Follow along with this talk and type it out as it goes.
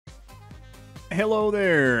Hello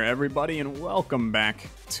there, everybody, and welcome back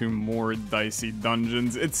to more Dicey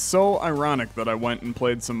Dungeons. It's so ironic that I went and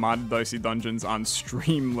played some modded Dicey Dungeons on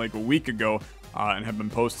stream like a week ago, and have been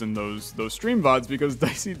posting those stream VODs because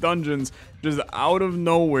Dicey Dungeons just out of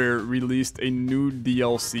nowhere released a new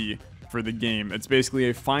DLC for the game. It's basically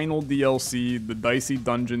a final DLC, the Dicey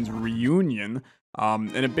Dungeons Reunion,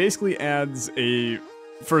 and it basically adds a...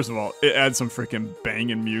 First of all, it adds some freaking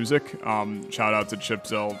banging music. Shout out to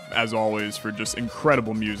Chipzel, as always, for just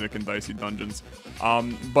incredible music in Dicey Dungeons.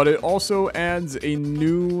 But it also adds a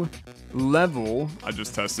new level. I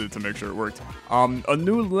just tested it to make sure it worked. A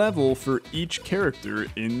new level for each character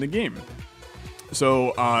in the game.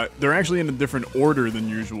 So they're actually in a different order than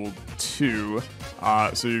usual, too.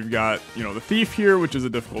 So you've got, the Thief here, which is a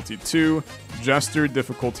difficulty 2. Jester,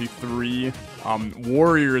 difficulty 3.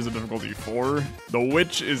 Warrior is a difficulty 4. The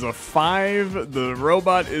Witch is a 5. The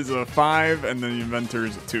Robot is a 5. And then the Inventor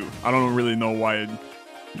is a 2. I don't really know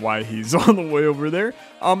why he's on the way over there.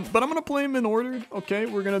 But I'm going to play him in order. Okay,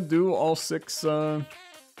 we're going to do all six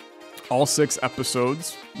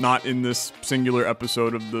episodes. Not in this singular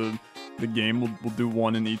episode of the game. We'll do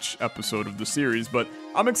one in each episode of the series, but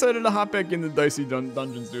I'm excited to hop back into Dicey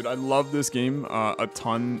Dungeons, dude. I love this game a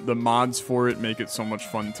ton. The mods for it make it so much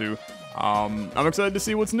fun too. I'm excited to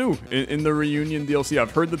see what's new in the Reunion DLC.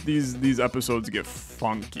 I've heard that these episodes get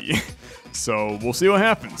funky, so we'll see what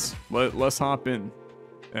happens. Let's hop in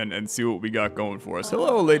and see what we got going for us.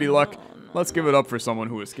 Hello, Lady Luck. Let's give it up for someone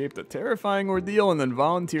who escaped a terrifying ordeal and then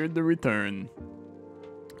volunteered to return.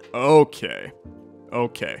 Okay.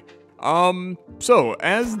 So,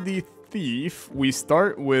 as the thief, we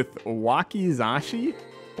start with Wakizashi,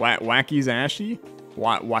 Wakai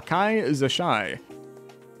Zashai,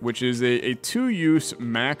 which is a 2-use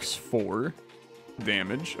max 4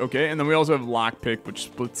 damage, okay? And then we also have Lockpick, which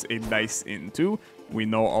splits a dice in 2. We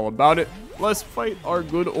know all about it. Let's fight our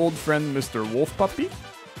good old friend, Mr. Wolf Puppy.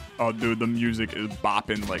 Oh, dude, the music is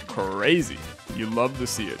bopping like crazy. You love to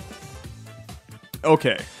see it.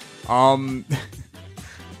 Okay,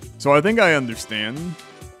 so I think I understand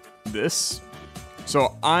this.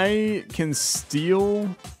 So I can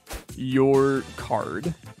steal your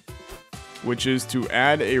card, which is to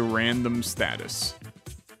add a random status.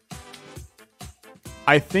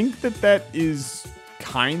 I think that is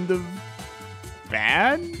kind of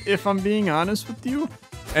bad, if I'm being honest with you.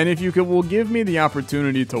 And if you will give me the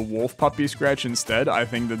opportunity to Wolf Puppy Scratch instead, I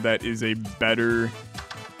think that is a better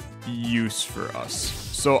use for us.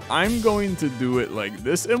 So I'm going to do it like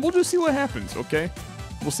this, and we'll just see what happens, okay?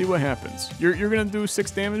 We'll see what happens. You're gonna do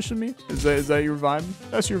 6 damage to me? Is that your vibe?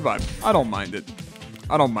 That's your vibe. I don't mind it.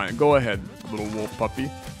 Go ahead, little wolf puppy.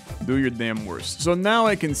 Do your damn worst. So now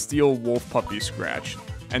I can steal Wolf Puppy Scratch,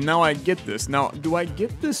 and now I get this. Now, do I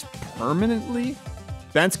get this permanently?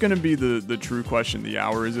 That's gonna be the true question of the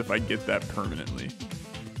hour, is if I get that permanently.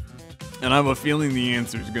 And I have a feeling the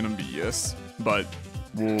answer is gonna be yes, but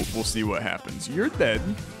We'll see what happens. You're dead.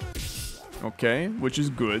 Okay, which is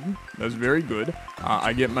good. That's very good.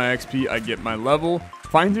 I get my XP. I get my level.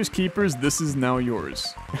 Finders Keepers, this is now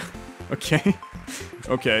yours. Okay?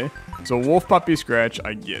 Okay. So Wolf Puppy Scratch,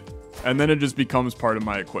 I get. And then it just becomes part of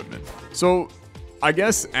my equipment. So, I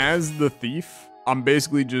guess as the thief, I'm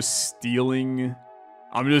basically just stealing...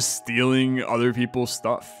 I'm just stealing other people's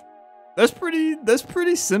stuff. That's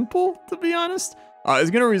pretty simple, to be honest.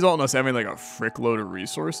 It's going to result in us having like a frick load of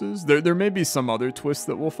resources. There may be some other twists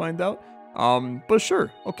that we'll find out. But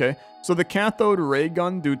sure, okay. So the cathode ray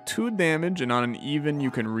gun do 2 damage, and on an even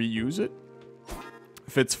you can reuse it.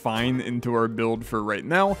 Fits fine into our build for right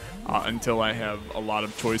now, until I have a lot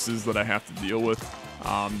of choices that I have to deal with.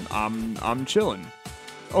 I'm chilling.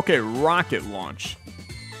 Okay, rocket launch.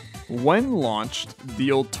 When launched,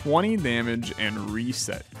 deal 20 damage and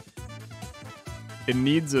reset. It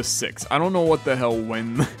needs a 6. I don't know what the hell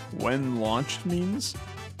when launched means.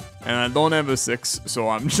 And I don't have a 6, so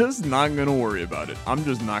I'm just not going to worry about it.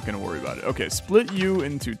 Okay, split you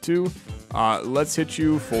into 2. Let's hit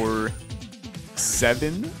you for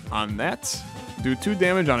 7 on that. Do 2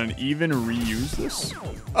 damage on an even. Reuse this.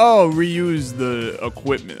 Oh, reuse the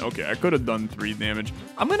equipment. Okay, I could have done 3 damage.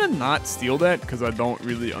 I'm going to not steal that because I don't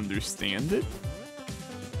really understand it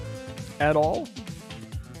at all.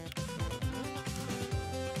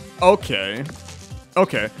 Okay,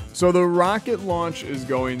 so the rocket launch is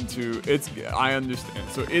going to, I understand,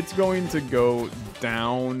 so it's going to go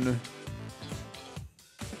down.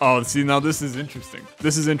 Oh, see, now this is interesting.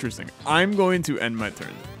 I'm going to end my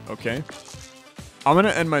turn, okay? I'm going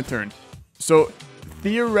to end my turn. So,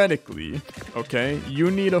 theoretically, okay,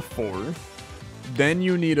 you need a 4, then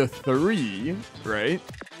you need a 3, right?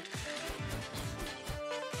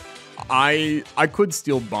 I could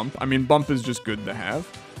steal bump. I mean, bump is just good to have.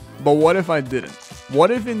 But what if I didn't?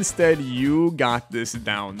 What if instead you got this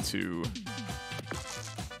down to...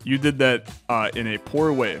 You did that in a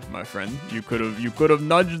poor way, my friend. You could have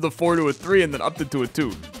nudged the 4 to a 3 and then upped it to a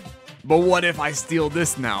 2. But what if I steal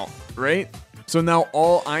this now, right? So now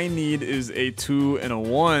all I need is a 2 and a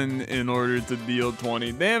 1 in order to deal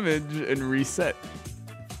 20 damage and reset.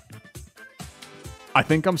 I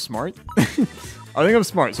think I'm smart. I think I'm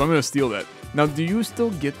smart, so I'm gonna steal that. Now, do you still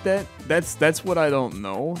get that? That's what I don't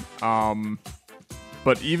know.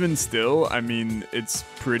 But even still, I mean, it's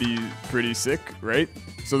pretty sick, right?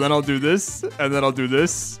 So then I'll do this, and then I'll do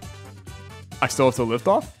this. I still have to lift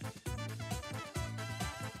off?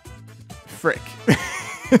 Frick.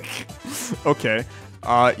 Okay.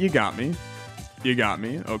 You got me. You got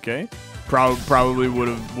me. Okay. Probably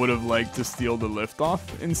would have liked to steal the lift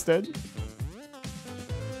off instead.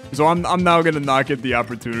 So I'm now gonna not get the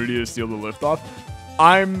opportunity to steal the lift off.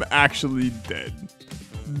 I'm actually dead.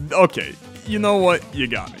 Okay, you know what? You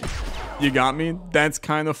got me. You got me. That's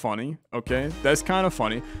kind of funny. Okay, that's kind of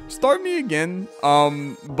funny. Start me again.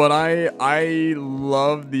 But I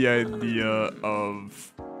love the idea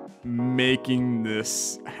of making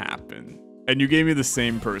this happen. And you gave me the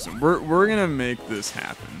same person. We're gonna make this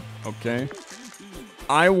happen. Okay.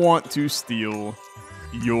 I want to steal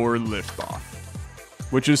your lift off.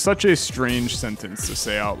 Which is such a strange sentence to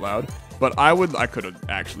say out loud, but I could have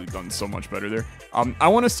actually done so much better there. I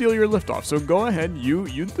want to steal your lift off, so go ahead,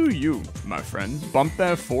 you do you, my friend. Bump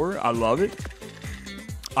that 4, I love it.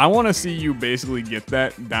 I want to see you basically get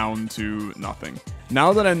that down to nothing.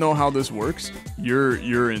 Now that I know how this works,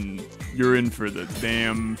 you're in for the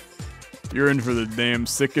damn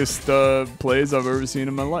sickest plays I've ever seen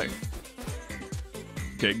in my life.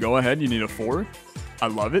 Okay, go ahead, you need a 4. I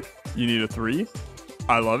love it. You need a 3.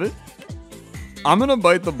 I love it. I'm gonna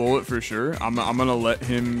bite the bullet for sure. I'm gonna let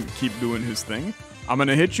him keep doing his thing. I'm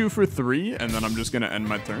gonna hit you for 3, and then I'm just gonna end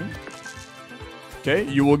my turn. Okay,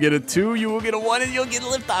 you will get a 2, you will get a 1, and you'll get a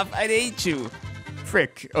lift off. I hate you.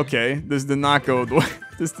 Frick. Okay, this did not go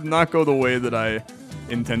the way that I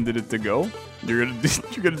intended it to go. You're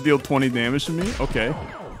gonna deal 20 damage to me. Okay.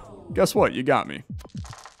 Guess what? You got me.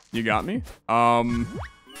 You got me.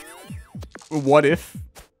 What if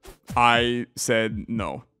I said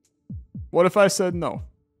no? What if I said no?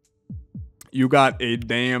 You got a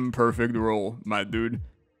damn perfect roll, my dude.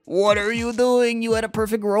 What are you doing? You had a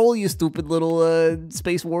perfect roll, you stupid little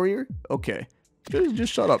space warrior. Okay,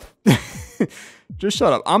 just shut up. Just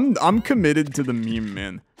shut up. I'm committed to the meme,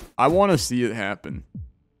 man. I want to see it happen.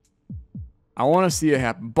 I want to see it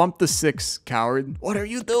happen. Bump the 6, coward. What are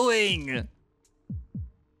you doing?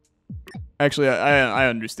 Actually, I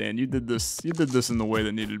understand. You did this in the way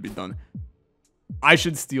that needed to be done. I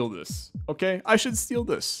should steal this. Okay? I should steal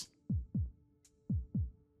this.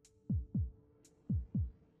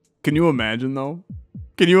 Can you imagine, though?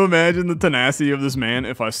 Can you imagine the tenacity of this man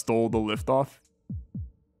if I stole the liftoff?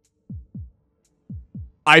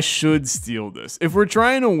 I should steal this. If we're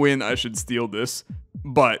trying to win, I should steal this.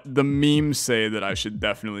 But the memes say that I should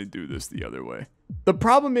definitely do this the other way. The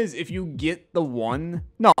problem is if you get the 1...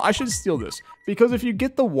 No, I should steal this. Because if you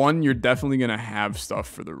get the 1, you're definitely going to have stuff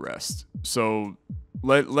for the rest. So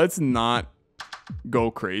let's not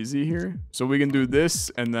go crazy here. So we can do this,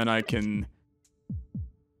 and then I can...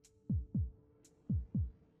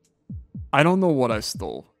 I don't know what I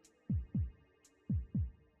stole.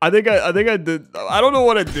 I think I did. I don't know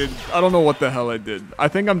what I did. I don't know what the hell I did. I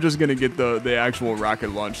think I'm just gonna get the actual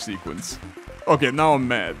rocket launch sequence. Okay, now I'm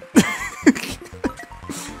mad.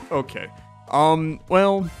 Okay.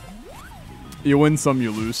 Well, you win some,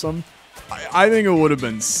 you lose some. I think it would have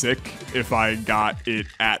been sick if I got it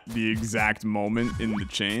at the exact moment in the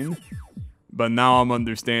chain. But now I'm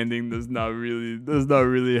understanding that's not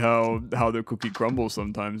really how the cookie crumbles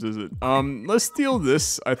sometimes, is it? Let's steal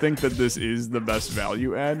this. I think that this is the best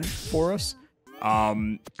value add for us.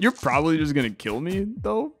 You're probably just gonna kill me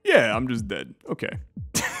though. Yeah, I'm just dead. Okay.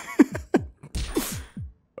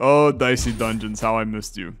 Oh, Dicey Dungeons, how I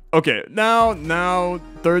missed you. Okay, now,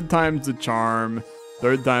 third time's the charm.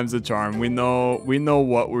 Third time's the charm. We know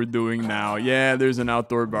what we're doing now. Yeah, there's an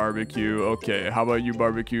outdoor barbecue. Okay, how about you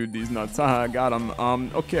barbecue these nuts? Haha, got them.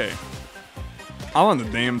 Okay. I'm on the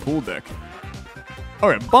damn pool deck.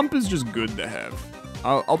 Okay, bump is just good to have.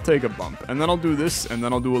 I'll take a bump. And then I'll do this, and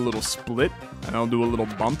then I'll do a little split, and I'll do a little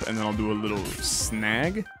bump, and then I'll do a little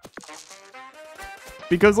snag.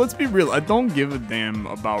 Because let's be real, I don't give a damn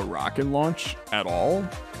about rocket launch at all.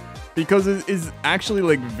 Because it is actually,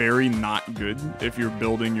 like, very not good if you're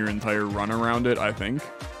building your entire run around it, I think.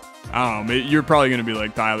 I don't know, you're probably going to be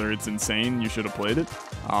like, Tyler, it's insane, you should have played it.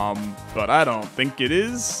 But I don't think it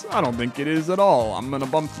is. I don't think it is at all. I'm gonna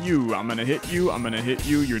bump you. I'm gonna hit you. I'm gonna hit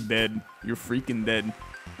you. You're dead. You're freaking dead.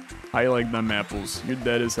 How you like them apples? You're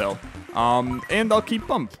dead as hell. And I'll keep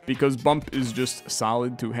bump because bump is just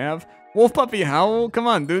solid to have. Wolf Puppy Howl? Come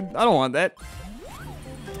on, dude. I don't want that.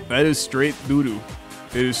 That is straight doo-doo.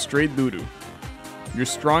 It is straight doo-doo. You're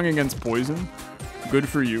strong against poison. Good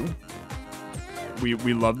for you.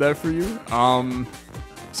 We love that for you.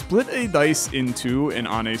 Split a dice in 2 and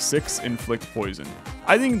on a 6 inflict poison.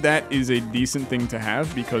 I think that is a decent thing to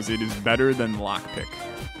have because it is better than lockpick.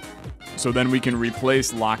 So then we can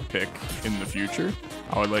replace lockpick in the future.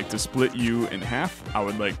 I would like to split you in half. I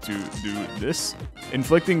would like to do this.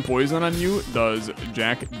 Inflicting poison on you does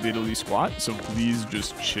jack diddly squat, so please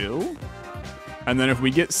just chill. And then if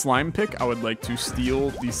we get slime pick, I would like to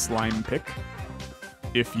steal the slime pick,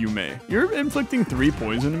 if you may. You're inflicting 3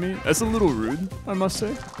 poison to me. That's a little rude, I must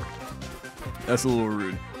say. That's a little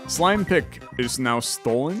rude. Slime pick is now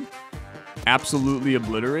stolen. Absolutely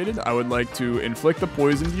obliterated. I would like to inflict the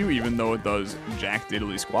poison to you, even though it does jack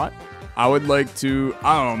diddly squat. I would like to,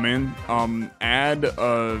 I don't know, man, add,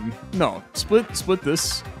 no, split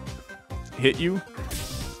this, hit you,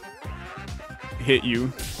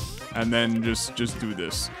 and then just do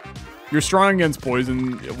this. You're strong against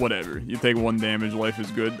poison, whatever. You take 1 damage, life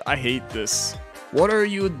is good. I hate this. What are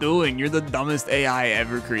you doing? You're the dumbest AI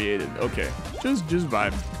ever created. Okay, just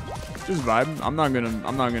vibe. Just vibe. I'm not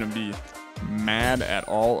gonna be mad at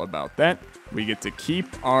all about that. We get to keep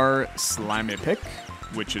our slimy pick,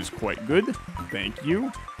 which is quite good. Thank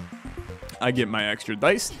you. I get my extra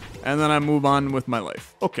dice, and then I move on with my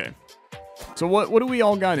life. Okay. So what do we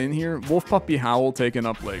all got in here? Wolf Puppy Howl taking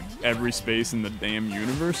up like every space in the damn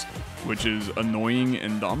universe, which is annoying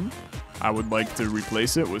and dumb. I would like to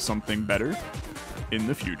replace it with something better in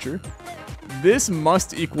the future. This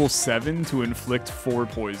must equal 7 to inflict 4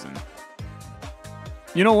 poison.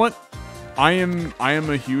 You know what? I am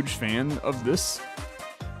a huge fan of this.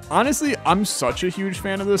 Honestly, I'm such a huge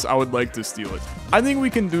fan of this, I would like to steal it. I think we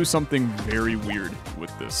can do something very weird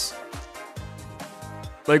with this.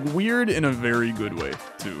 Like, weird in a very good way,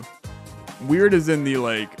 too. Weird is in the,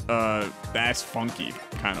 like, that's funky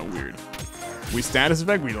kind of weird. We status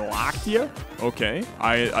effect, we locked you? Okay,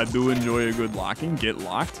 I do enjoy a good locking. Get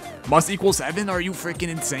locked. Must equal 7? Are you freaking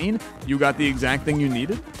insane? You got the exact thing you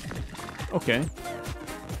needed? Okay.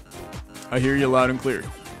 I hear you loud and clear.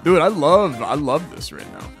 Dude, I love this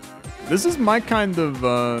right now. This is my kind of,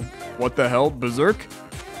 what the hell, berserk?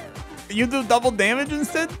 You do double damage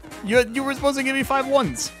instead? You were supposed to give me 5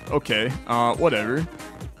 ones. Okay, whatever.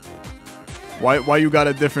 Why you got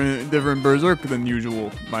a different berserk than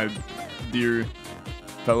usual, my dear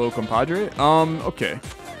fellow compadre? Okay.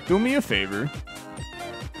 Do me a favor.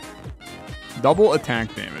 Double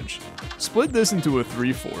attack damage. Split this into a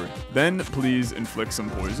 3-4. Then please inflict some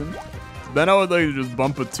poison. Then I would like to just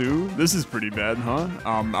bump a 2. This is pretty bad, huh?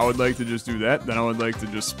 I would like to just do that. Then I would like to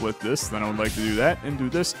just split this. Then I would like to do that and do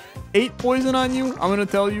this. 8 poison on you. I'm gonna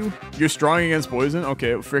tell you. You're strong against poison.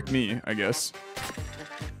 Okay, frick me, I guess.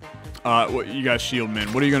 What you got shield,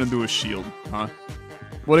 man. What are you gonna do with shield, huh?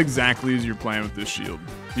 What exactly is your plan with this shield?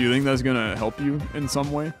 Do you think that's gonna help you in some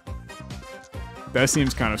way? That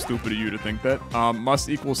seems kind of stupid of you to think that. Must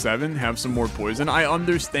equal 7, have some more poison. I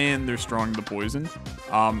understand they're strong to poison,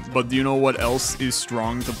 but do you know what else is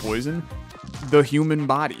strong to poison? The human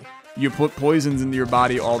body. You put poisons into your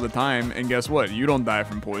body all the time, and guess what? You don't die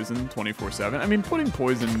from poison 24/7. I mean, putting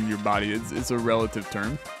poison in your body, it's a relative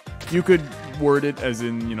term. You could word it as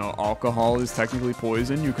in, you know, alcohol is technically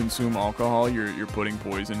poison. You consume alcohol, you're putting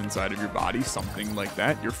poison inside of your body, something like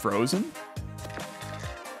that. You're frozen.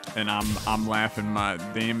 And I'm laughing my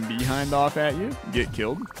damn behind off at you. Get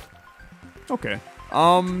killed. Okay.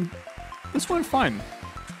 This went fine.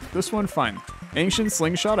 This went fine. Ancient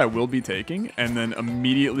Slingshot I will be taking, and then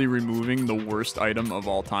immediately removing the worst item of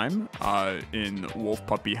all time in Wolf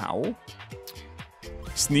Puppy Howl.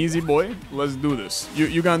 Sneezy boy, let's do this.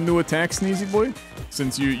 You got a new attack, Sneezy boy?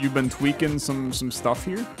 Since you've been tweaking some stuff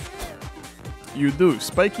here? You do.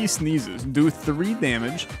 Spiky Sneezes. Do 3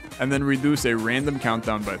 damage, and then reduce a random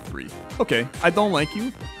countdown by 3. Okay, I don't like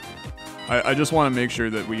you. I just want to make sure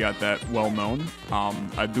that we got that well known.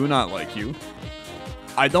 I do not like you.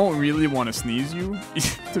 I don't really want to sneeze you.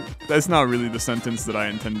 That's not really the sentence that I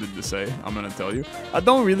intended to say, I'm going to tell you. I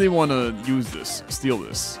don't really want to use this, steal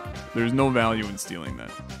this. There's no value in stealing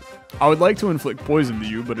that. I would like to inflict poison to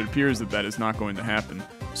you, but it appears that that is not going to happen.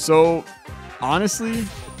 So, honestly,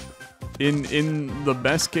 in the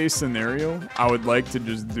best case scenario, I would like to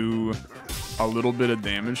just do a little bit of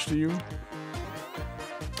damage to you.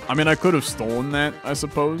 I mean, I could have stolen that, I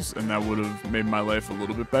suppose, and that would have made my life a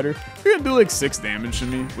little bit better. You're gonna do like 6 damage to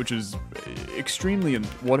me, which is extremely...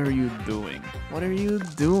 What are you doing? What are you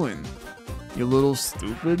doing? You little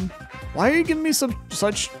stupid. Why are you giving me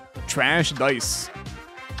such trash dice?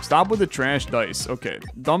 Stop with the trash dice. Okay,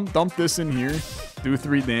 dump this in here. Do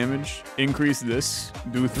 3 damage. Increase this.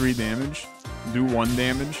 Do 3 damage. Do 1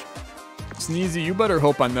 damage. Sneezy, you better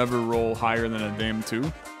hope I never roll higher than a damn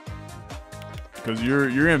 2. Because you're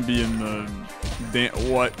gonna be in the...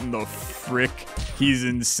 What in the frick? He's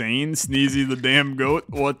insane? Sneezy the damn goat?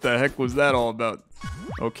 What the heck was that all about?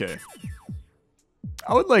 Okay.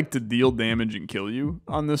 I would like to deal damage and kill you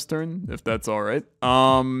on this turn, if that's alright.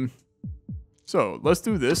 So, let's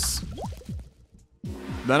do this.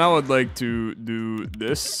 Then I would like to do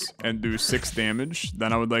this and do 6 damage.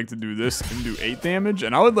 Then I would like to do this and do 8 damage.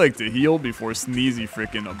 And I would like to heal before Sneezy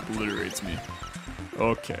freaking obliterates me.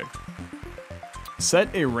 Okay.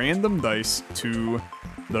 Set a random dice to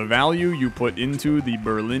the value you put into the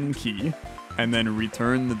Berlin key, and then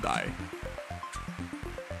return the die.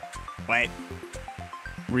 What?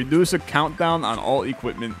 Reduce a countdown on all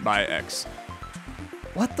equipment by X.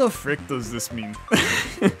 What the frick does this mean?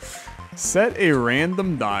 Set a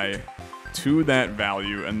random die to that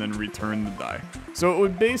value, and then return the die. So it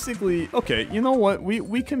would basically... Okay, you know what?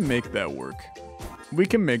 We can make that work. We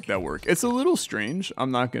can make that work. It's a little strange,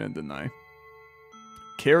 I'm not gonna deny.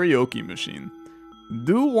 Karaoke machine.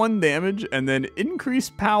 Do 1 damage and then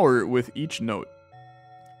increase power with each note.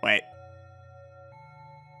 Wait.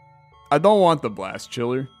 I don't want the blast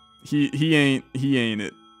chiller. He ain't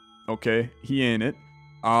it. Okay? He ain't it.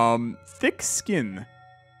 Thick skin.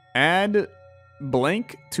 Add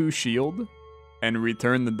blank to shield and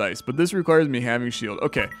return the dice. But this requires me having shield.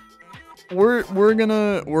 Okay. We're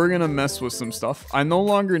gonna mess with some stuff. I no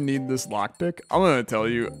longer need this lockpick. I'm gonna tell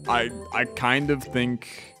you, I kind of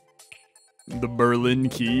think the Berlin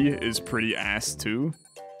key is pretty ass too.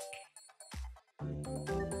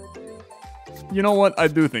 You know what? I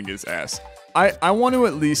do think it's ass. I want to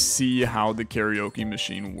at least see how the karaoke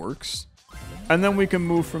machine works. And then we can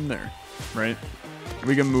move from there, right?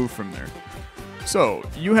 We can move from there. So,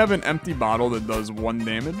 you have an empty bottle that does 1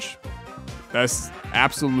 damage. That's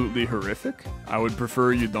absolutely horrific. I would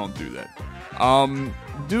prefer you don't do that.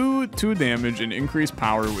 Do 2 damage and increase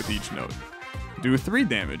power with each note. Do 3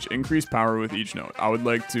 damage, increase power with each note. I would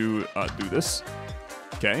like to do this.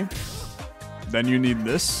 Okay. Then you need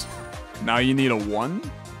this. Now you need a 1.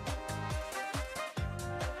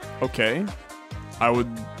 Okay. I would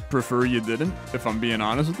prefer you didn't, if I'm being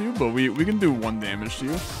honest with you, but we can do 1 damage to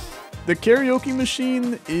you. The karaoke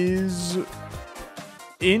machine is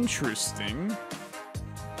interesting.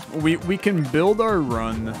 We can build our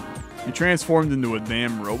run. You transformed into a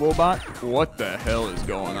damn robobot. What the hell is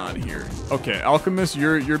going on here? Okay, Alchemist,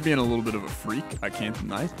 you're being a little bit of a freak. I can't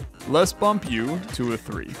deny. Let's bump you to a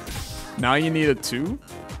 3. Now you need a 2.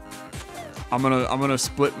 I'm gonna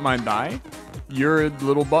split my die. You're a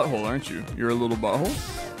little butthole, aren't you? You're a little butthole.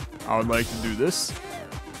 I would like to do this.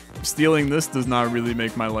 Stealing this does not really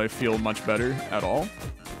make my life feel much better at all.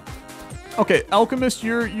 Okay, Alchemist,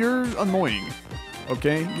 you're annoying.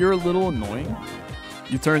 Okay, you're a little annoying.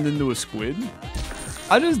 You turned into a squid.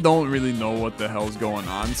 I just don't really know what the hell's going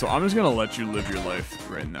on, so I'm just gonna let you live your life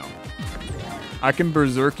right now. I can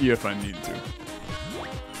berserk you if I need to.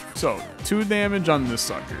 So, 2 damage on this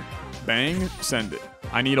sucker. Bang, send it.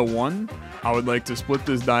 I need a 1. I would like to split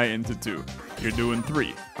this die into 2. You're doing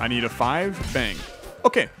 3. I need a 5. Bang.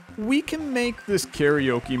 Okay, we can make this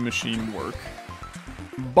karaoke machine work,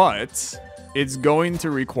 but it's going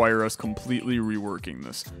to require us completely reworking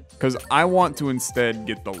this, because I want to instead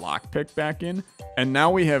get the lockpick back in, and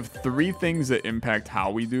now we have 3 things that impact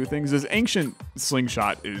how we do things. This ancient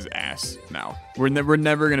slingshot is ass now. We're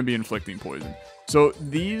never going to be inflicting poison. So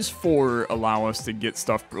these 4 allow us to get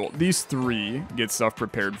stuff, these 3 get stuff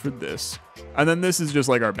prepared for this, and then this is just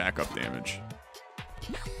like our backup damage.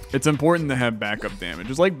 It's important to have backup damage.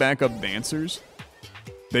 It's like backup dancers.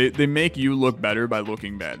 They make you look better by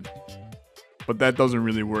looking bad. But that doesn't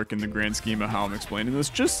really work in the grand scheme of how I'm explaining this.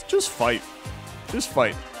 Just fight. Just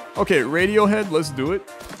fight. Okay, Radiohead, let's do it.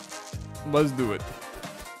 Let's do it.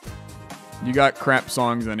 You got crap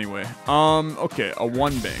songs anyway. Okay, a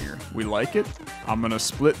 1 banger. We like it. I'm gonna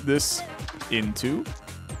split this in 2.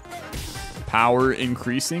 Power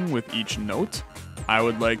increasing with each note. I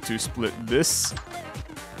would like to split this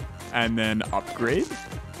and then upgrade.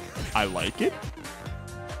 I like it.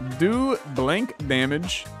 Do blank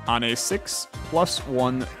damage on a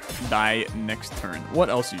 6+1 die next turn. What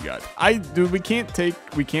else you got? We can't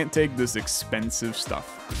take this expensive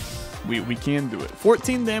stuff. We can do it.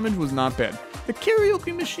 14 damage was not bad. The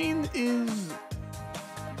karaoke machine is...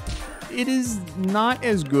 It is not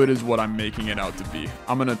as good as what I'm making it out to be.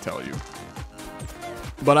 I'm gonna tell you.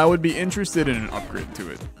 But I would be interested in an upgrade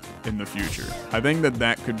to it in the future. I think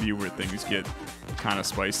that could be where things get kind of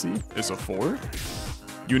spicy. It's a 4.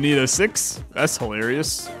 You need a 6? That's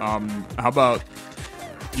hilarious. How about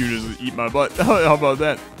you just eat my butt? How about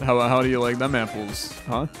that? How do you like them apples?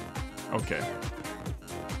 Huh? Okay.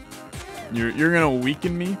 You're gonna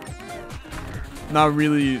weaken me? Not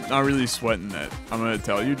really sweating that. I'm gonna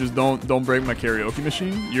tell you. Just don't break my karaoke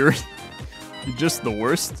machine. You're just the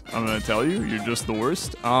worst. I'm gonna tell you. You're just the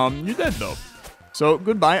worst. You're dead though. So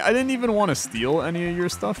goodbye. I didn't even want to steal any of your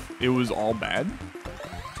stuff. It was all bad.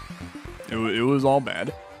 It was all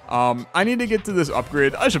bad. I need to get to this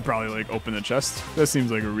upgrade. I should probably like open the chest. That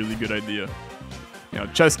seems like a really good idea. You know,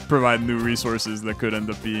 chests provide new resources that could end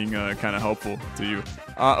up being kind of helpful to you.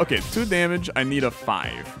 Okay, 2 damage. I need a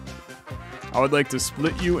 5. I would like to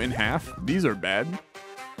split you in half. These are bad.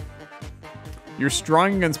 You're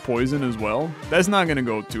strong against poison as well. That's not going to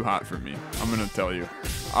go too hot for me. I'm going to tell you.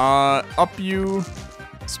 Up you.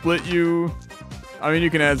 Split you. I mean, you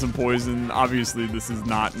can add some poison. Obviously, this is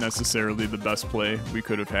not necessarily the best play we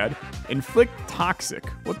could have had. Inflict toxic.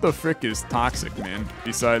 What the frick is toxic, man?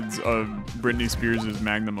 Besides Britney Spears'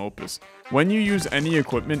 magnum opus. When you use any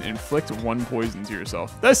equipment, inflict 1 poison to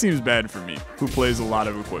yourself. That seems bad for me, who plays a lot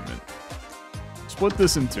of equipment. Split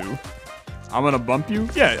this in 2. I'm gonna bump you.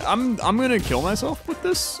 Yeah, I'm gonna kill myself with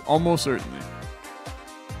this. Almost certainly.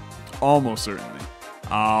 Almost certainly.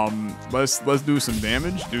 Let's do some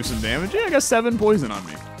damage. Do some damage. Yeah, I got 7 poison on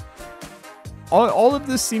me. All of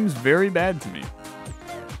this seems very bad to me.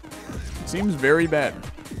 Seems very bad.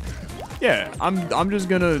 Yeah, I'm just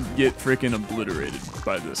gonna get freaking obliterated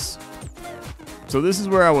by this. So this is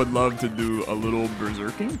where I would love to do a little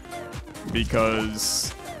berserking,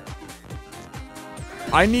 because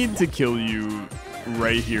I need to kill you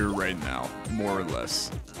right here, right now, more or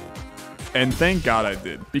less. And thank God I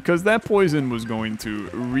did, because that poison was going to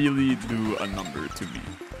really do a number to me.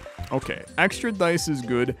 Okay, extra dice is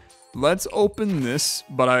good. Let's open this,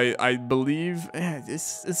 but I believe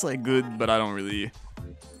it's like good, but I don't really.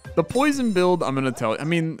 The poison build, I'm gonna tell you. I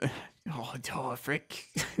mean, oh frick,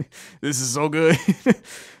 this is so good. This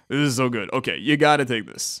is so good. Okay, you gotta take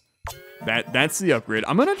this. That's the upgrade.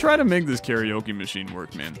 I'm gonna try to make this karaoke machine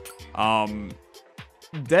work, man.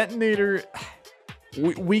 Detonator.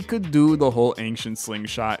 We could do the whole ancient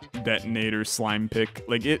slingshot detonator slime pick.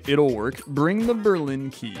 Like it'll work. Bring the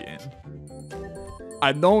Berlin key in.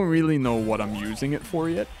 I don't really know what I'm using it for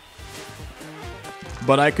yet,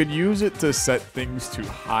 but I could use it to set things to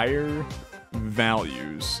higher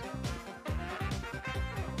values.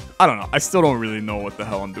 I don't know. I still don't really know what the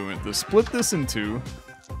hell I'm doing with this. Split this in 2.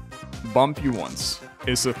 Bump you once.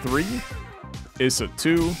 It's a 3. It's a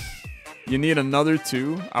 2. You need another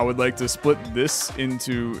 2. I would like to split this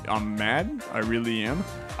into... I'm mad. I really am.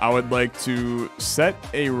 I would like to set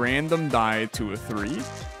a random die to a 3.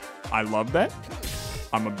 I love that.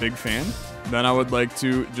 I'm a big fan. Then I would like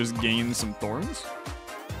to just gain some thorns.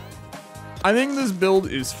 I think this build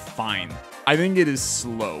is fine. I think it is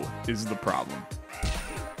slow is the problem.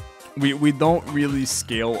 We don't really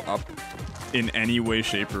scale up in any way,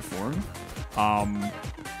 shape, or form.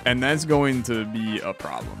 And that's going to be a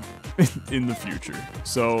problem in the future.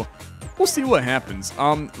 So we'll see what happens.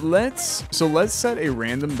 Let's set a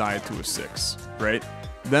random die to a 6, right?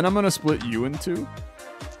 Then I'm gonna split you in 2.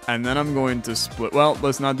 And then I'm going to split, well,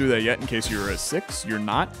 let's not do that yet in case you're a 6. You're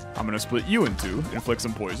not. I'm going to split you in 2, inflict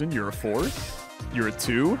some poison. You're a 4. You're a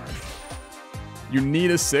 2. You need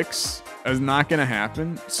a 6. That's not going to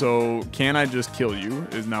happen. So can I just kill you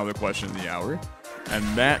is now the question of the hour. And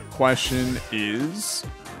that question is,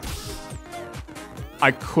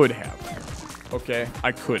 I could have. Okay,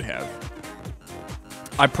 I could have.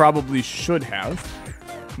 I probably should have,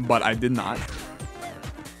 but I did not.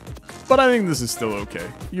 But I think this is still okay.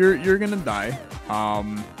 You're gonna die.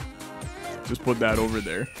 Just put that over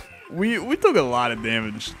there. We took a lot of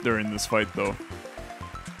damage during this fight though,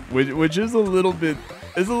 which is a little bit.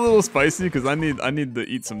 It's a little spicy because I need to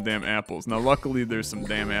eat some damn apples. Now luckily there's some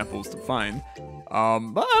damn apples to find.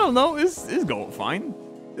 But I don't know. It's going fine.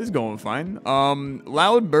 It's going fine.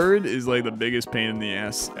 Loud Bird is like the biggest pain in the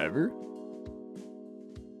ass ever.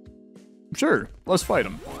 Sure, let's fight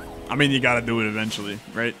him. I mean, you gotta do it eventually,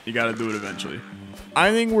 right? You gotta do it eventually.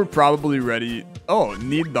 I think we're probably ready. Oh,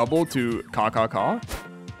 need double to ka.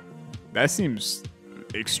 That seems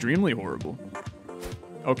extremely horrible.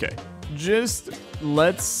 Okay, just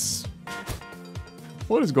let's...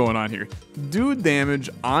 What is going on here? Do damage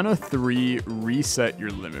on a 3, reset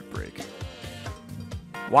your limit break.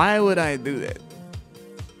 Why would I do that?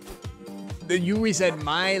 You reset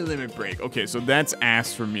my limit break. Okay, so that's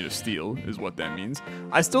asked for me to steal, is what that means.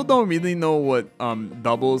 I still don't really know what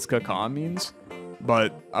doubles caca means,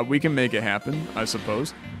 but we can make it happen, I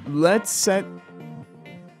suppose. Let's set,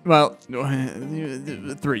 well,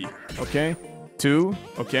 3, okay? 2,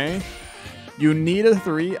 okay? You need a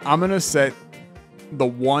 3. I'm gonna set the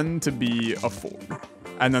 1 to be a 4.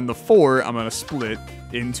 And then the 4, I'm gonna split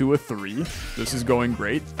into a 3. This is going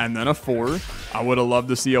great. And then a 4. I would have loved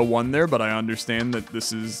to see a 1 there, but I understand that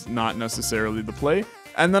this is not necessarily the play.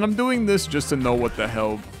 And then I'm doing this just to know what the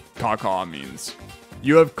hell caw means.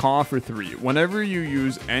 You have caw for 3. Whenever you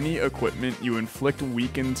use any equipment, you inflict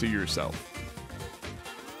weaken to yourself.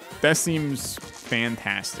 That seems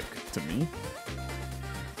fantastic to me.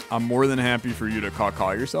 I'm more than happy for you to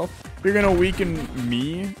caw yourself. You're gonna weaken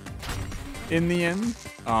me in the end,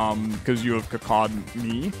 because you have cacawed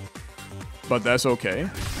me, but that's okay.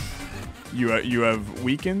 You have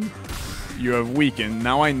weakened. You have weakened.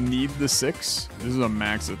 Now I need the 6. This is a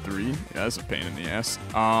max of 3. Yeah, that's a pain in the ass.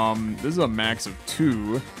 This is a max of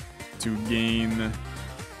 2 to gain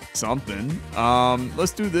something.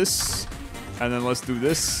 Let's do this, and then let's do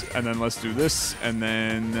this, and then let's do this, and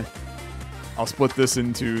then I'll split this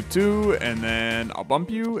into 2, and then I'll bump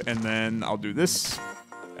you, and then I'll do this,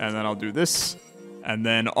 and then I'll do this, and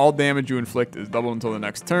then all damage you inflict is doubled until the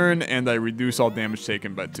next turn, and I reduce all damage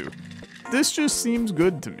taken by 2. This just seems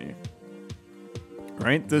good to me.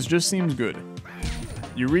 Right? This just seems good.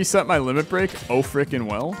 You reset my limit break. Oh, frickin'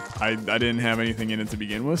 well. I didn't have anything in it to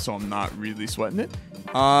begin with, so I'm not really sweating it.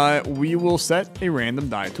 We will set a random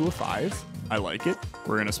die to a 5. I like it.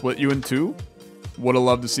 We're going to split you in 2. Would have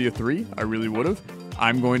loved to see a 3. I really would have.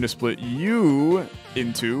 I'm going to split you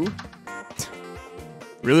in 2.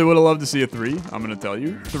 Really would have loved to see a 3. I'm going to tell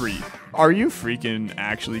you. 3. Are you freaking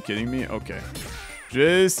actually kidding me? Okay.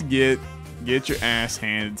 Just get your ass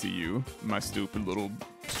handed to you, my stupid little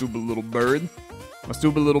bird. My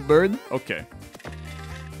stupid little bird. Okay.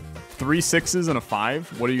 3 6s and a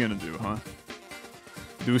 5. What are you gonna do, huh?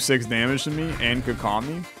 Do 6 damage to me and could calm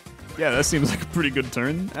me? Yeah, that seems like a pretty good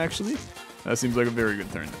turn, actually. That seems like a very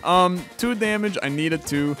good turn. 2 damage. I need a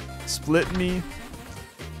 2. Split me.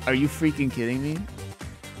 Are you freaking kidding me?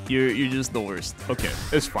 You're just the worst. Okay,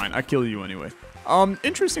 it's fine. I kill you anyway.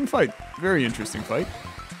 Interesting fight. Very interesting fight.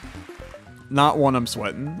 Not one I'm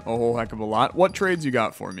sweating a whole heck of a lot. What trades you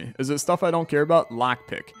got for me? Is it stuff I don't care about?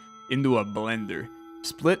 Lockpick. Into a blender.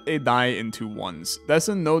 Split a die into 1s. That's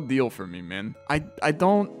a no deal for me, man. I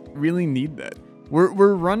don't really need that.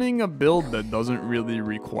 We're running a build that doesn't really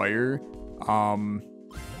require the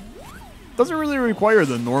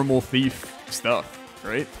normal thief stuff,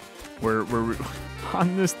 right? We're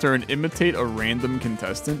on this turn, imitate a random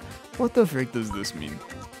contestant. What the frick does this mean?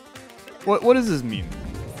 What does this mean?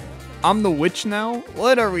 I'm the witch now?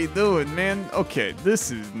 What are we doing, man? Okay, this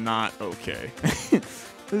is not okay. This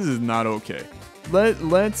is not okay.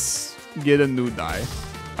 Let's get a new die.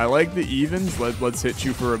 I like the evens. Let's hit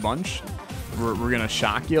you for a bunch. We're gonna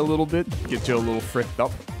shock you a little bit, get you a little fricked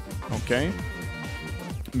up. Okay.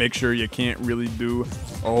 Make sure you can't really do a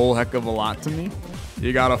whole heck of a lot to me.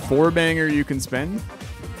 You got a 4-banger you can spend.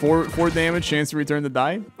 4 damage, chance to return the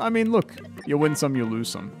die. I mean, look, you win some, you lose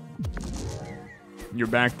some. You're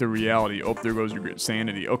back to reality. Oh, there goes your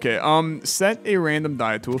sanity. Okay, set a random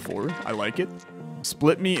die to a 4. I like it.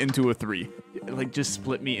 Split me into a 3. Like, just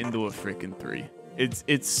split me into a freaking 3.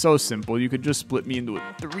 It's so simple. You could just split me into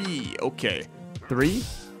a 3. Okay. 3?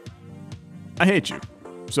 I hate you.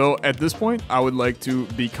 So, at this point, I would like to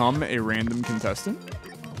become a random contestant.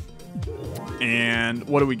 And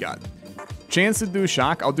what do we got? Chance to do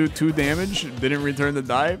shock. I'll do 2 damage. Didn't return the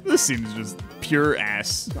die. This seems just pure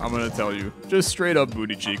ass, I'm gonna tell you. Just straight up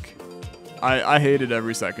booty cheek. I hated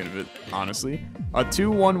every second of it, honestly. A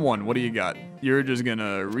 2-1-1. What do you got? You're just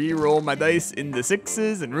gonna re-roll my dice into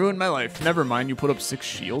 6s and ruin my life. Never mind, you put up 6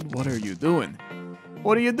 shield. What are you doing?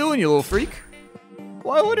 What are you doing, you little freak?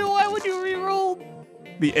 Why would you re-roll?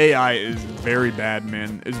 The AI is very bad,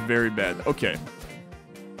 man. It's very bad. Okay.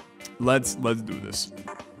 Let's do this.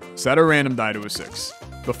 Set a random die to a 6.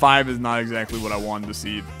 The 5 is not exactly what I wanted to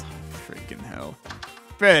see. Freaking hell.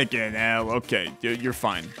 Freaking hell. Okay, you're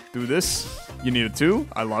fine. Do this. You need a 2.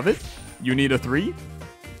 I love it. You need a 3.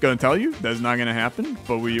 Gonna tell you, that's not gonna happen,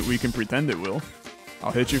 but we can pretend it will.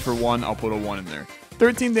 I'll hit you for 1. I'll put a 1 in there.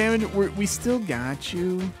 13 damage. We still got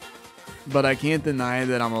you, but I can't deny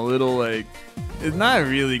that I'm a little like, it's not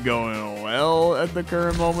really going well at the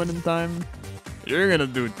current moment in time. You're gonna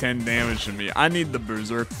do 10 damage to me. I need to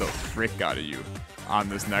berserk the frick out of you. on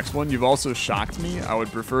this next one. You've also shocked me. I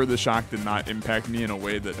would prefer the shock did not impact me in a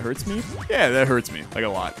way that hurts me. Yeah, that hurts me, like, a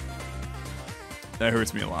lot. That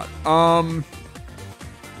hurts me a lot.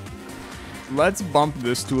 Let's bump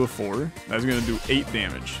this to a 4. That's gonna do 8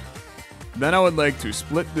 damage. Then I would like to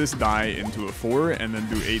split this die into a 4 and then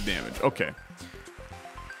do 8 damage. Okay.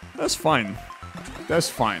 That's fine. That's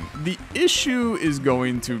fine. The issue is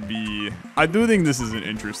going to be... I do think this is an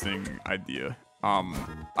interesting idea.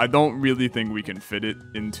 I don't really think we can fit it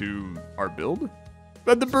into our build.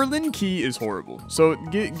 But the Berlin key is horrible. So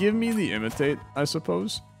give me the imitate, I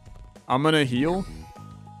suppose. I'm gonna heal.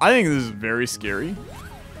 I think this is very scary.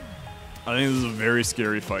 I think this is a very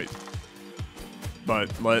scary fight. But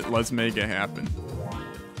let's make it happen.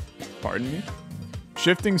 Pardon me?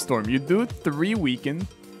 Shifting Storm. You do 3 weaken.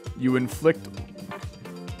 You inflict...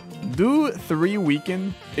 Do 3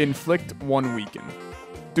 weaken. Inflict 1 weaken.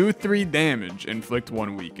 Do 3 damage. Inflict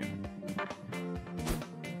 1 weaken.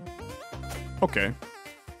 Okay.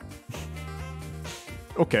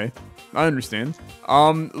 Okay. I understand.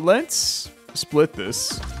 Let's split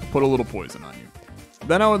this. Put a little poison on you.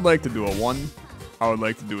 Then I would like to do a 1. I would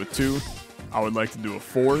like to do a 2. I would like to do a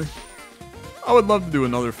 4. I would love to do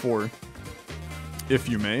another 4. If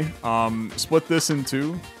you may. Split this in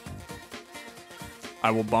 2. I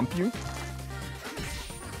will bump you.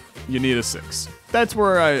 You need a 6. That's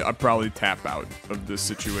where I probably tap out of this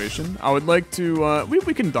situation. I would like to...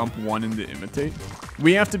 we can dump 1 into imitate.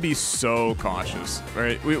 We have to be so cautious,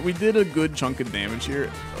 right? We did a good chunk of damage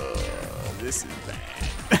here. This is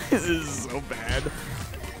bad. This is so bad.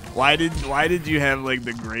 Why did you have like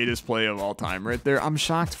the greatest play of all time right there? I'm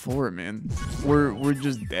shocked for it, man. We're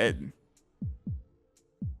just dead.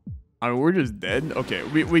 I mean, we're just dead. Okay,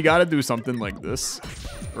 we gotta do something like this,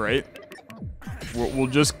 right? We'll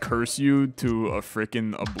just curse you to a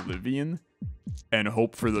freaking oblivion and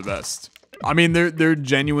hope for the best. I mean, there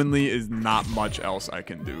genuinely is not much else I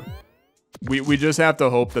can do. We just have to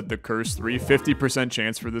hope that the curse 3, 50%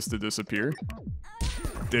 chance for this to disappear.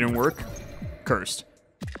 Didn't work. Cursed.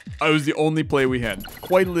 It was the only play we had.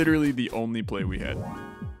 Quite literally the only play we had.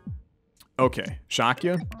 Okay. Shock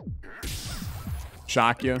ya.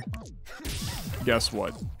 Shock ya. Guess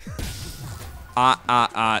what?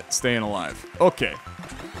 Staying alive. Okay.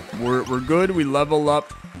 We're good. We level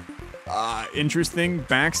up. Interesting.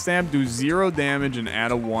 Backstab. Do 0 damage and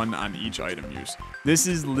add a 1 on each item use. This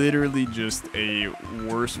is literally just a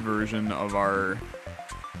worse version of our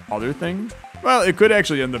other thing. Well, it could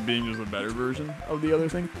actually end up being just a better version of the other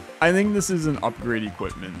thing. I think this is an upgrade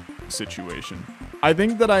equipment situation. I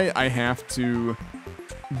think that I have to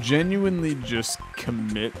genuinely just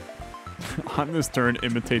commit on this turn,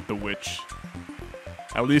 imitate the witch.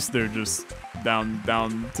 At least they're just down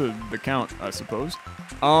to the count, I suppose.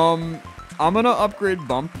 I'm gonna upgrade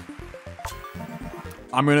bump.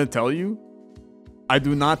 I'm gonna tell you, I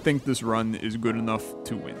do not think this run is good enough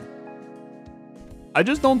to win. I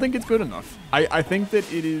just don't think it's good enough. I think that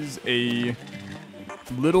it is a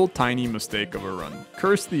little tiny mistake of a run.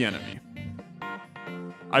 Curse the enemy.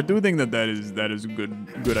 I do think that is a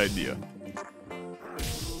good idea.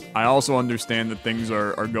 I also understand that things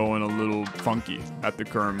are going a little funky at the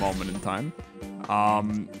current moment in time.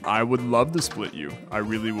 I would love to split you. I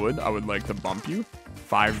really would. I would like to bump you.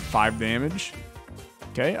 5 damage.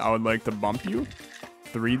 Okay, I would like to bump you.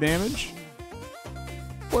 3 damage.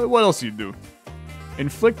 What else you do?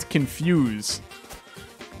 Inflict confuse.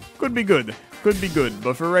 Could be good. Could be good.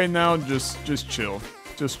 But for right now, just chill.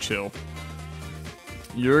 Just chill.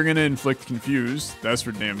 You're gonna inflict confuse. That's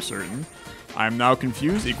for damn certain. I'm now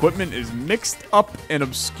confused. Equipment is mixed up and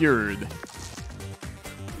obscured.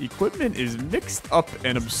 Equipment is mixed up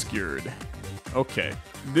and obscured. Okay.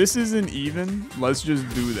 This isn't even. Let's just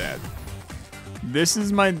do that. This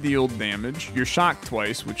is my deal damage. You're shocked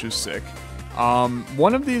twice, which is sick.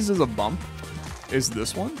 One of these is a bump. Is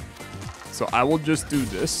this one. So I will just do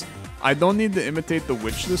this. I don't need to imitate the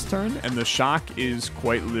witch this turn, and the shock is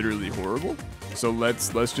quite literally horrible. So let's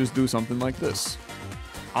just do something like this.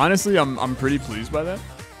 Honestly, I'm pretty pleased by that.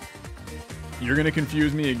 You're gonna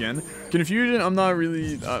confuse me again. Confusion, I'm not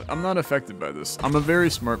really, I'm not affected by this. I'm a very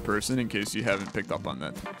smart person, in case you haven't picked up on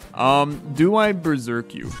that. Do I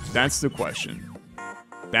berserk you? That's the question.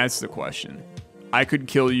 That's the question. I could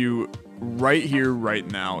kill you right here, right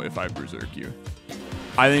now, if I berserk you.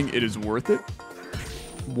 I think it is worth it.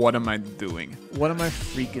 What am I doing? What am I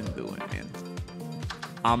freaking doing, man?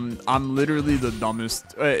 I'm literally the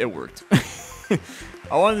dumbest. It worked.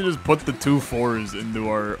 I wanted to just put the 2 4s into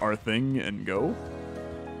our thing and go.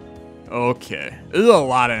 Okay. There's a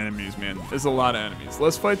lot of enemies, man. There's a lot of enemies.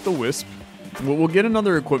 Let's fight the Wisp. We'll get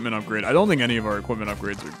another equipment upgrade. I don't think any of our equipment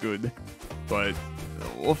upgrades are good. but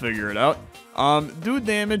we'll figure it out. Do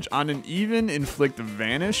damage on an even, inflict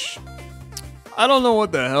vanish. I don't know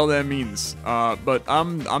what the hell that means, but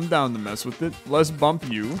I'm down to mess with it. Let's bump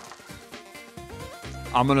you.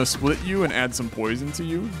 I'm gonna split you and add some poison to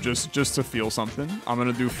you, just to feel something. I'm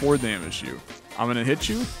gonna do 4 damage to you. I'm gonna hit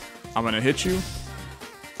you. I'm gonna hit you.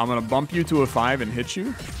 I'm gonna bump you to a 5 and hit you.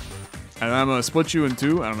 And then I'm gonna split you in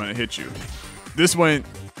 2 and I'm gonna hit you. This went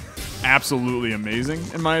absolutely amazing,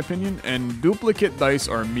 in my opinion. And duplicate dice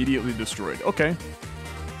are immediately destroyed. Okay.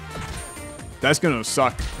 That's gonna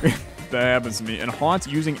suck. That happens to me. And Haunt,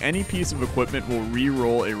 using any piece of equipment, will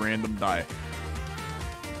re-roll a random die.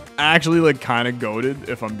 Actually, like, kind of goated,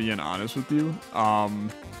 if I'm being honest with you.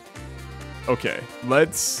 Okay,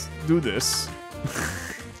 let's do this.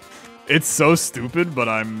 It's so stupid, but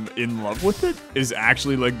I'm in love with it. Is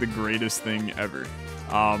actually, like, the greatest thing ever.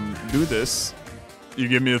 Do this. You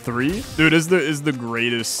give me a 3? Dude, is the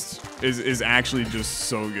greatest. Is actually just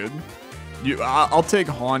so good. I'll take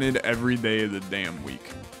Haunted every day of the damn week.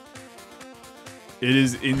 It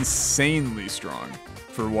is insanely strong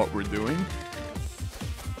for what we're doing.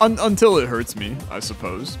 Until it hurts me, I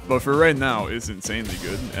suppose. But for right now, it's insanely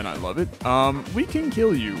good, and I love it. We can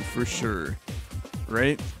kill you, for sure.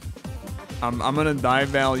 Right? I'm gonna die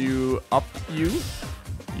value up you.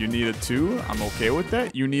 You need a 2. I'm okay with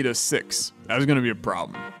that. You need a 6. That's gonna be a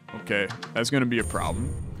problem. Okay, that's gonna be a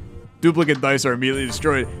problem. Duplicate dice are immediately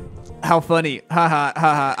destroyed. How funny. Haha,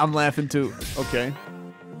 haha, I'm laughing too. Okay.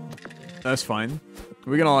 That's fine.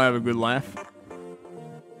 We can all have a good laugh.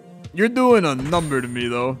 You're doing a number to me,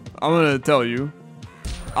 though. I'm gonna tell you.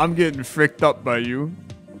 I'm getting fricked up by you.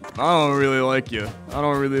 I don't really like you. I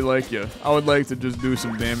don't really like you. I would like to just do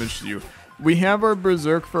some damage to you. We have our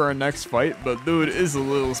Berserk for our next fight, but dude, it's a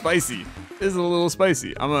little spicy. It's a little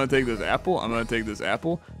spicy. I'm gonna take this apple. I'm gonna take this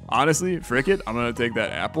apple. Honestly, frick it. I'm gonna take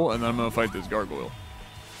that apple, and then I'm gonna fight this gargoyle.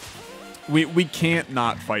 We can't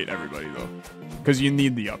not fight everybody, though, because you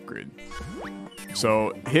need the upgrade.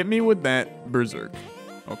 So, hit me with that Berserk.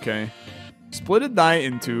 Okay. Split a die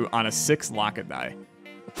into on a 6 locket die.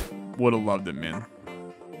 Would have loved it, man.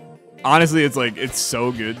 Honestly, it's like, it's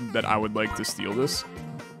so good that I would like to steal this.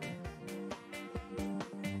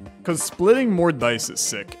 Because splitting more dice is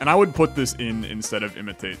sick. And I would put this in instead of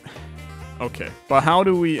imitate. Okay. But how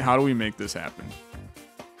do we make this happen?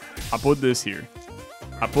 I put this here.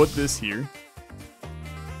 I put this here.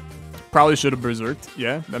 Probably should have berserked.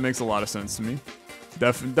 Yeah, that makes a lot of sense to me.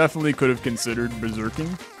 Definitely could have considered berserking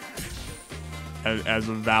as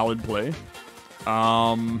a valid play.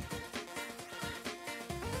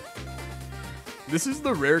 This is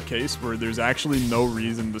the rare case where there's actually no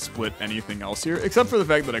reason to split anything else here, except for the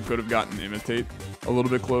fact that I could have gotten imitate a little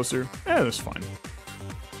bit closer. Yeah, that's fine.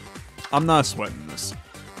 I'm not sweating this.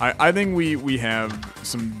 I think we have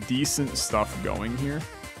some decent stuff going here.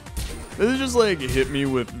 This is just like hit me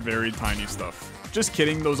with very tiny stuff. Just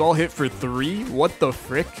kidding, those all hit for 3? What the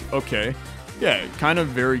frick? Okay. Yeah, kind of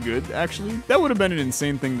very good, actually. That would have been an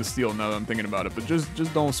insane thing to steal now that I'm thinking about it, but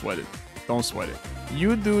just don't sweat it. Don't sweat it.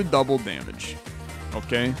 You do double damage.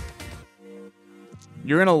 Okay?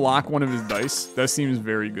 You're gonna lock one of his dice. That seems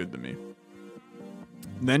very good to me.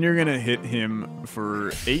 Then you're gonna hit him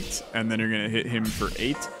for 8, and then you're gonna hit him for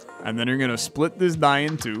 8, and then you're gonna split this die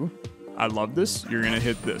in 2. I love this. You're gonna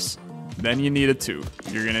hit this. Then you need a 2.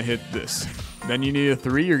 You're gonna hit this. Then you need a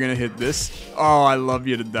 3. You're gonna hit this. Oh, I love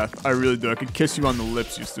you to death. I really do. I could kiss you on the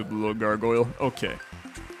lips, you stupid little gargoyle. Okay.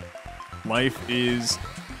 Life is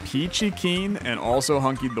peachy keen and also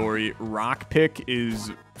hunky-dory. Rock pick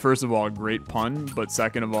is, first of all, a great pun, but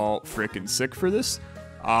second of all, frickin' sick for this.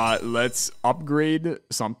 Let's upgrade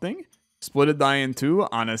something. Split a die in 2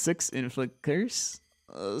 on a 6 inflict curse.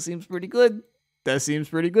 Seems pretty good. That seems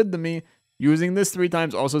pretty good to me. Using this 3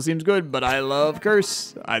 times also seems good, but I love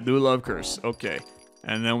curse. I do love curse. Okay.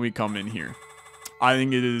 And then we come in here. I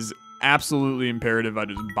think it is absolutely imperative I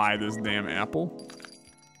just buy this damn apple.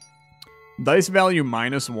 Dice value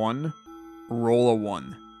 -1. Roll a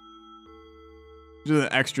 1. Just an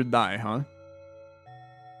extra die, huh?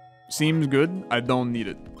 Seems good. I don't need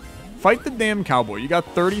it. Fight the damn cowboy. You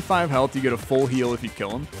got 35 health. You get a full heal if you kill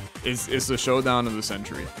him. It's the showdown of the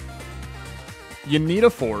century. You need a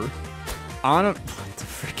 4. On a... What the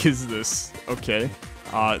frick is this? Okay.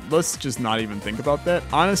 Let's just not even think about that.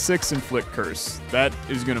 On a 6 inflict curse. That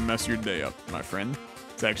is going to mess your day up, my friend.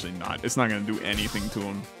 It's actually not. It's not going to do anything to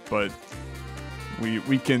him. But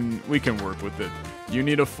we can work with it. You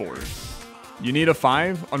need a 4. You need a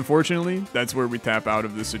 5. Unfortunately, that's where we tap out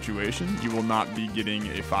of this situation. You will not be getting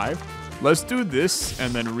a 5. Let's do this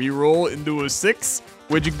and then re-roll into a 6,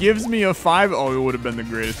 which gives me a 5. Oh, it would have been the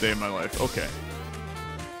greatest day of my life. Okay.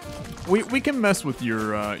 We can mess with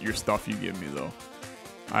your stuff you give me, though.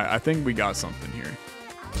 I think we got something here.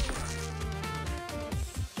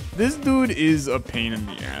 This dude is a pain in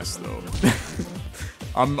the ass, though.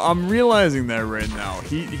 I'm realizing that right now.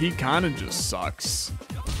 He kind of just sucks.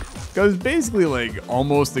 Because basically, like,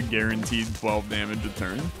 almost a guaranteed 12 damage a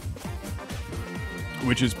turn.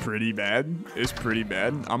 Which is pretty bad. It's pretty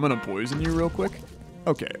bad. I'm gonna poison you real quick.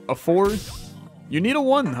 Okay, a 4. You need a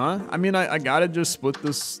 1, huh? I mean, I gotta just split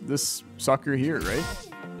this sucker here, right?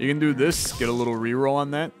 You can do this, get a little reroll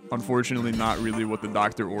on that. Unfortunately, not really what the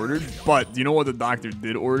doctor ordered. But do you know what the doctor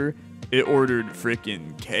did order? It ordered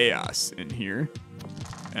freaking chaos in here.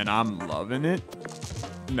 And I'm loving it.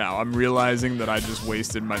 Now, I'm realizing that I just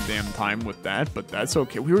wasted my damn time with that, but that's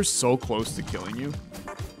okay. We were so close to killing you.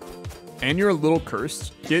 And you're a little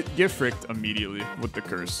cursed. Get fricked immediately with the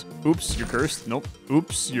curse. Oops, you're cursed. Nope.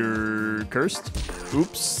 Oops, you're cursed.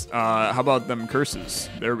 Oops. How about them curses?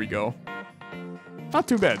 There we go. Not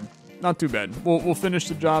too bad. Not too bad. We'll finish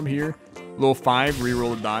the job here. Little 5,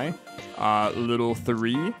 reroll a die. Little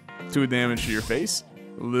 3, 2 damage to your face.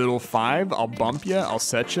 Little 5, I'll bump you, I'll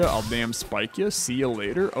set you, I'll damn spike you. See you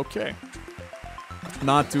later. Okay.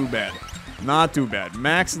 Not too bad. Not too bad.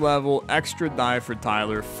 Max level, extra die for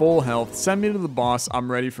Tyler, full health. Send me to the boss.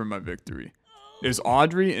 I'm ready for my victory. There's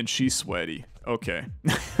Audrey, and she's sweaty. Okay.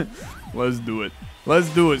 Let's do it. Let's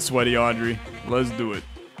do it, sweaty Audrey. Let's do it.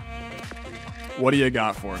 What do you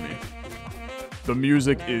got for me? The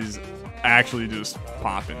music is actually just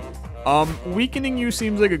popping. Weakening you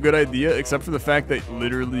seems like a good idea, except for the fact that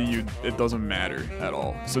literally it doesn't matter at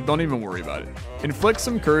all. So don't even worry about it. Inflict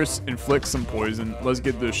some curse, inflict some poison. Let's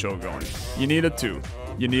get this show going. You need a 2.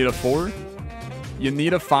 You need a 4. You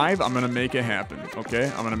need a 5. I'm gonna make it happen,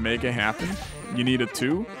 okay? I'm gonna make it happen. You need a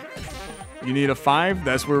 2. You need a 5.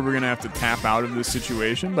 That's where we're gonna have to tap out of this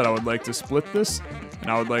situation, but I would like to split this, and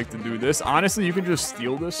I would like to do this. Honestly, you can just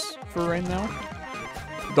steal this for right now.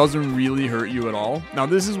 Doesn't really hurt you at all. Now,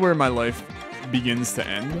 this is where my life begins to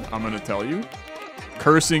end, I'm gonna tell you.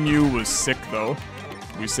 Cursing you was sick, though.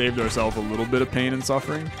 We saved ourselves a little bit of pain and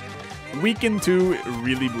suffering. Weaken 2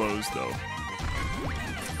 really blows, though.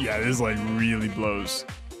 Yeah, this, like, really blows.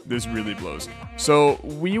 This really blows. So,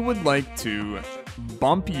 we would like to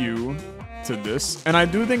bump you to this. And I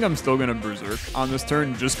do think I'm still gonna berserk on this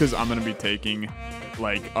turn, just because I'm gonna be taking,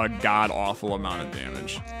 like, a god-awful amount of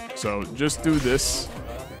damage. So, just do this.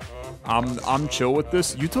 I'm chill with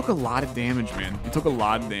this. You took a lot of damage, man. You took a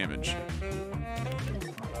lot of damage.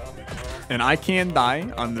 And I can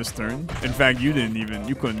die on this turn. In fact, you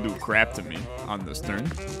couldn't do crap to me on this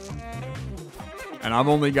turn. And I've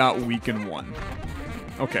only got weaken 1.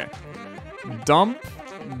 Okay. Dump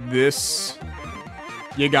this.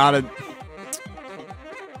 You gotta...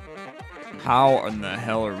 How in the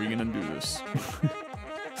hell are we gonna do this?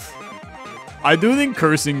 I do think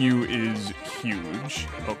cursing you is huge,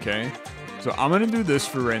 okay? So I'm gonna do this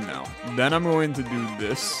for right now. Then I'm going to do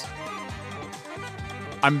this.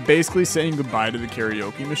 I'm basically saying goodbye to the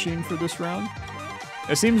karaoke machine for this round.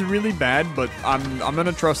 It seems really bad, but I'm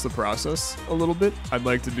gonna trust the process a little bit. I'd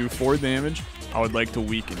like to do 4 damage. I would like to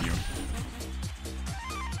weaken you.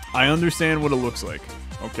 I understand what it looks like,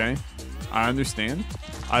 okay? I understand.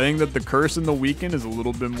 I think that the curse and the weaken is a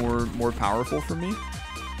little bit more powerful for me.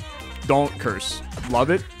 Don't curse. Love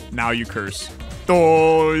it. Now you curse.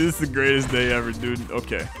 Oh, this is the greatest day ever, dude.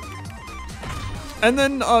 Okay. And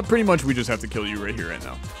then pretty much we just have to kill you right here, right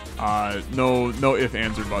now. No ifs,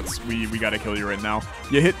 ands, or buts. We gotta kill you right now.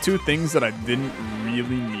 You hit 2 things that I didn't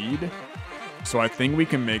really need. So I think we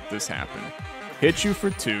can make this happen. Hit you for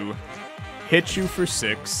 2. Hit you for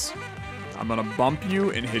 6. I'm gonna bump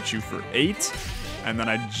you and hit you for 8. And then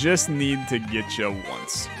I just need to get you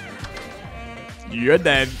once. You're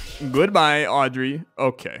dead. Goodbye, Audrey.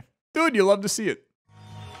 Okay. Dude, you love to see it.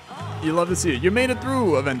 You love to see it. You made it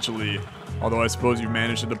through eventually. Although I suppose you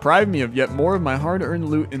managed to deprive me of yet more of my hard-earned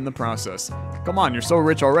loot in the process. Come on, you're so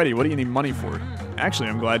rich already. What do you need money for? Actually,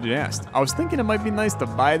 I'm glad you asked. I was thinking it might be nice to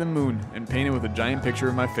buy the moon and paint it with a giant picture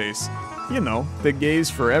of my face. You know, to gaze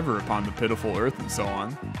forever upon the pitiful earth and so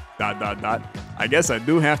on. ... I guess I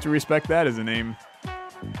do have to respect that as a name.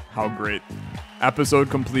 How great. Episode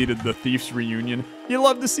completed, the Thief's Reunion. You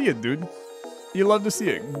love to see it, dude. You love to see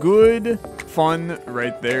it. Good fun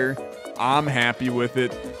right there. I'm happy with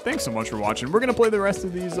it. Thanks so much for watching. We're going to play the rest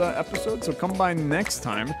of these episodes, so come by next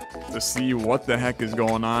time to see what the heck is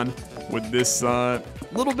going on with this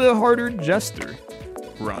little bit harder Jester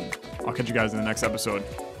run. I'll catch you guys in the next episode.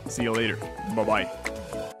 See you later. Bye-bye.